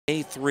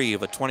Day 3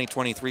 of a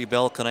 2023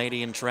 Bell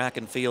Canadian Track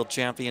and Field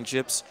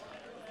Championships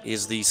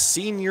is the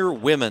senior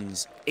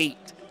women's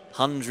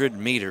 800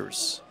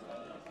 meters.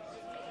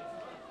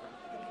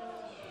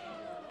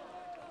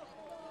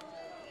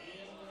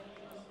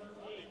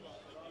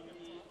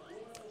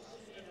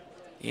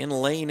 In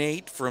lane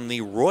 8 from the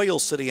Royal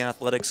City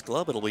Athletics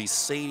Club, it'll be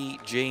Sadie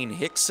Jane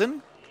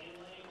Hickson.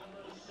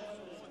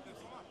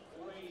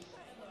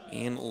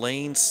 In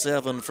lane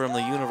 7 from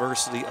the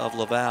University of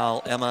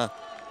Laval, Emma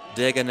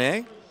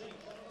Deganay.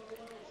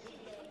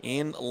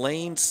 In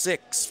lane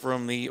 6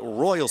 from the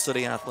Royal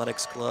City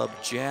Athletics Club,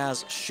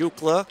 Jazz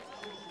Shukla.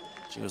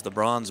 She was the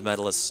bronze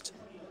medalist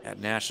at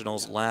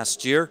Nationals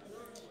last year.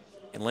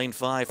 In lane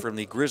 5 from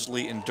the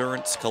Grizzly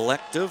Endurance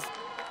Collective,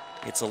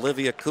 it's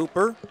Olivia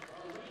Cooper.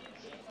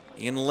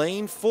 In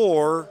lane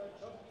 4,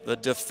 the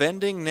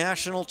defending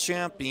national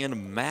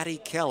champion, Madeleine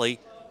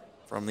Kelly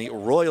from the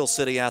Royal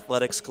City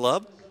Athletics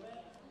Club.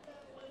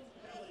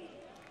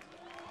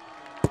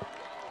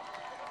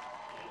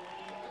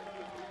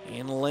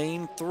 In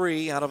lane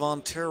 3, out of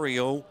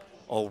Ontario,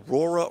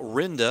 Aurora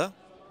Rynda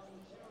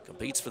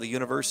competes for the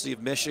University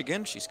of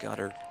Michigan. She's got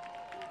her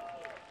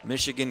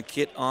Michigan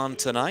kit on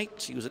tonight.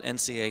 She was an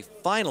NCAA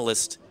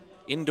finalist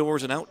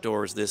indoors and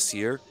outdoors this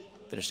year.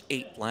 Finished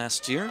 8th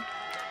last year.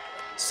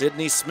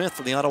 Sydney Smith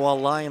from the Ottawa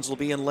Lions will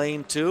be in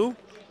lane 2.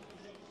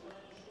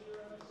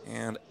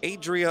 And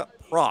Adria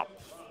Prop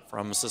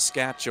from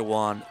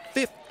Saskatchewan,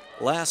 5th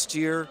last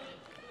year.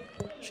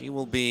 She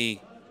will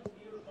be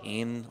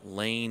in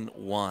lane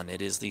 1.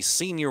 It is the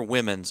senior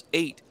women's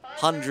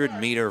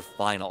 800-meter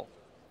final.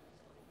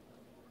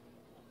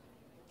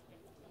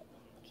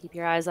 Keep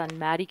your eyes on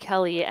Madeleine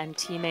Kelly and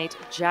teammate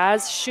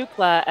Jazz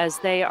Shukla as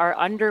they are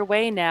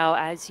underway now.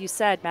 As you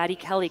said,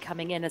 Madeleine Kelly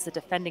coming in as a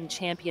defending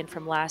champion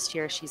from last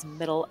year. She's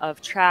middle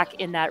of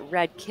track in that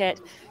red kit.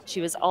 She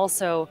was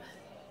also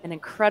an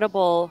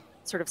incredible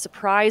sort of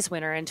surprise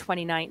winner in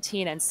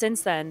 2019, and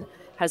since then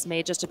has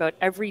made just about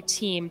every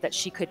team that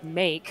she could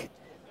make,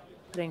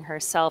 putting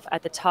herself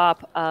at the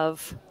top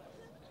of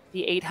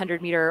the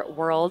 800-meter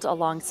world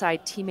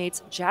alongside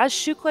teammates Jazz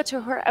Shukla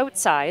to her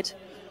outside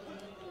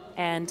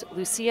and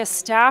Lucia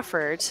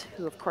Stafford,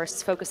 who of course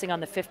is focusing on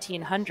the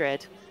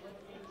 1500.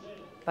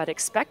 But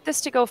expect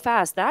this to go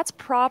fast. That's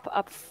Prop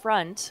up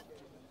front.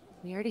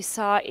 We already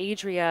saw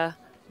Adria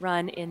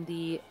run in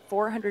the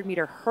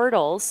 400-meter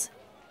hurdles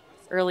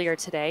earlier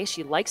today.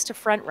 She likes to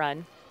front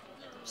run.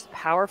 She's a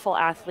powerful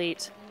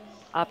athlete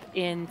up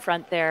in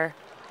front there.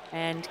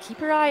 And keep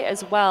your eye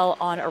as well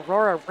on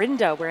Aurora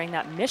Rynda wearing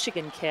that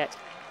Michigan kit.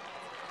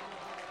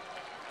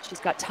 She's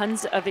got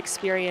tons of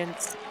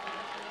experience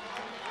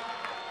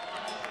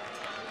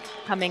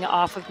coming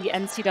off of the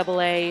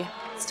NCAA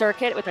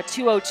circuit with a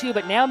 2:02,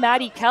 but now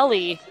Madeleine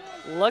Kelly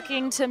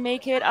looking to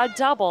make it a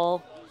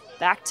double,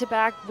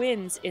 back-to-back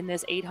wins in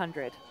this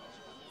 800.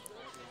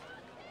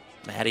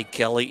 Madeleine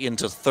Kelly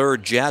into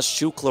 3rd, Jazz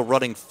Shukla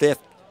running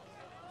 5th.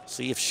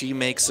 See if she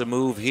makes a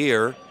move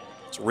here.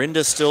 It's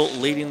Rynda still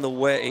leading the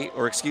way,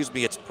 or excuse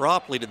me, it's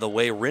Prop leading the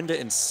way. Rynda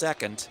in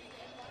 2nd,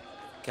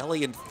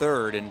 Kelly in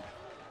 3rd, and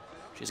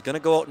she's going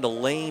to go out into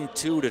lane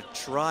 2 to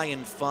try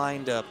and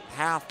find a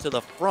path to the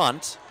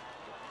front.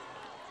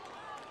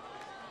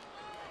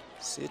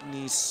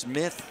 Sydney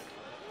Smith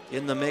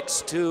in the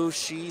mix too.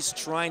 She's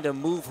trying to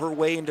move her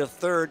way into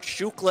 3rd.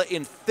 Shukla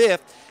in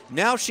 5th.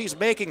 Now she's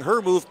making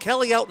her move.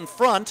 Kelly out in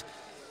front,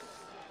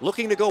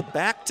 looking to go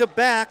back to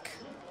back.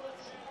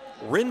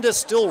 Rynda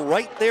still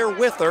right there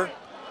with her.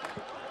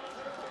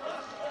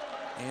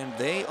 And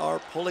they are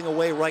pulling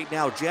away right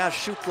now. Jazz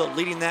Shukla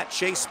leading that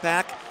chase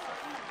pack.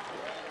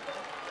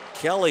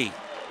 Kelly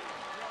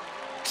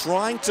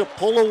trying to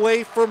pull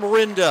away from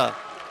Rynda.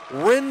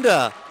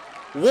 Rynda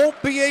won't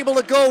be able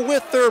to go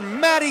with her.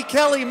 Madeleine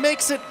Kelly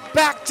makes it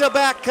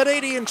back-to-back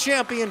Canadian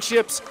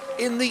championships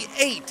in the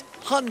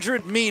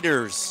 800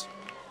 meters.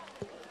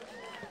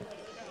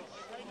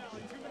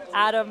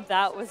 Adam,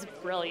 that was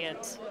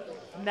brilliant.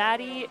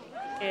 Maddie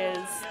is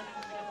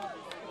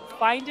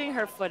finding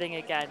her footing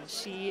again.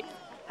 She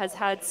has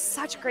had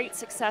such great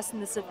success in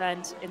this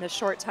event in the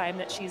short time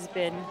that she's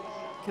been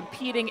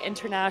competing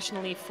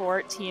internationally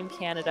for Team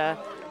Canada,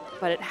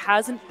 but it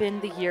hasn't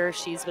been the year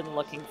she's been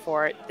looking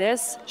for.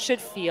 This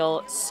should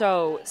feel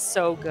so,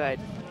 so good.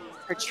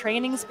 Her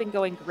training's been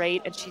going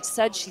great, and she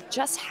said she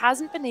just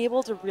hasn't been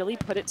able to really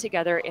put it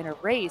together in a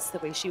race the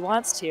way she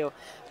wants to.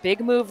 Big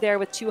move there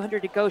with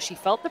 200 to go. She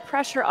felt the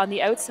pressure on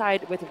the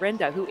outside with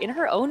Rynda, who in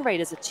her own right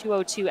is a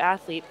 2:02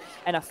 athlete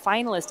and a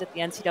finalist at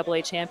the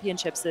NCAA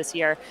championships this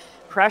year.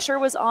 Pressure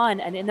was on,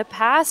 and in the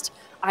past,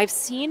 I've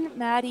seen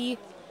Maddie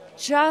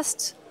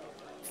just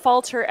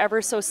falter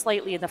ever so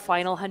slightly in the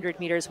final 100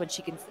 meters when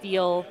she can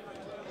feel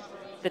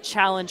the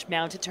challenge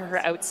mounted to her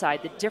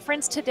outside. The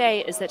difference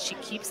today is that she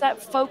keeps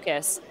that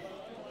focus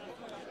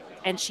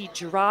and she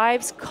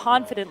drives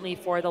confidently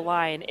for the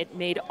line. It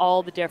made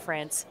all the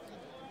difference.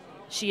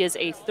 She is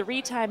a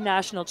 3-time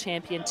national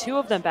champion, 2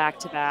 of them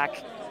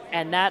back-to-back,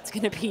 and that's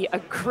going to be a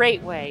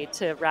great way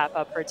to wrap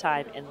up her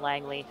time in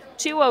Langley.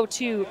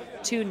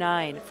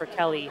 2:02.29 for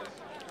Kelly.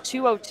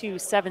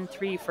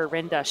 2:02.73 for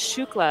Rynda.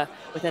 Shukla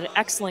with an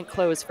excellent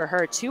close for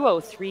her,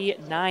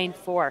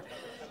 2:03.94.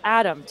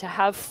 Adam, to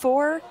have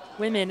 4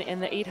 women in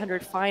the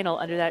 800 final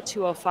under that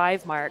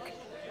 2:05 mark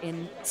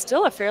in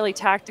still a fairly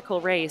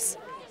tactical race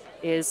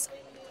is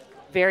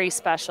very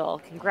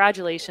special.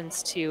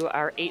 Congratulations to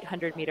our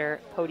 800-meter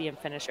podium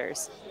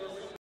finishers.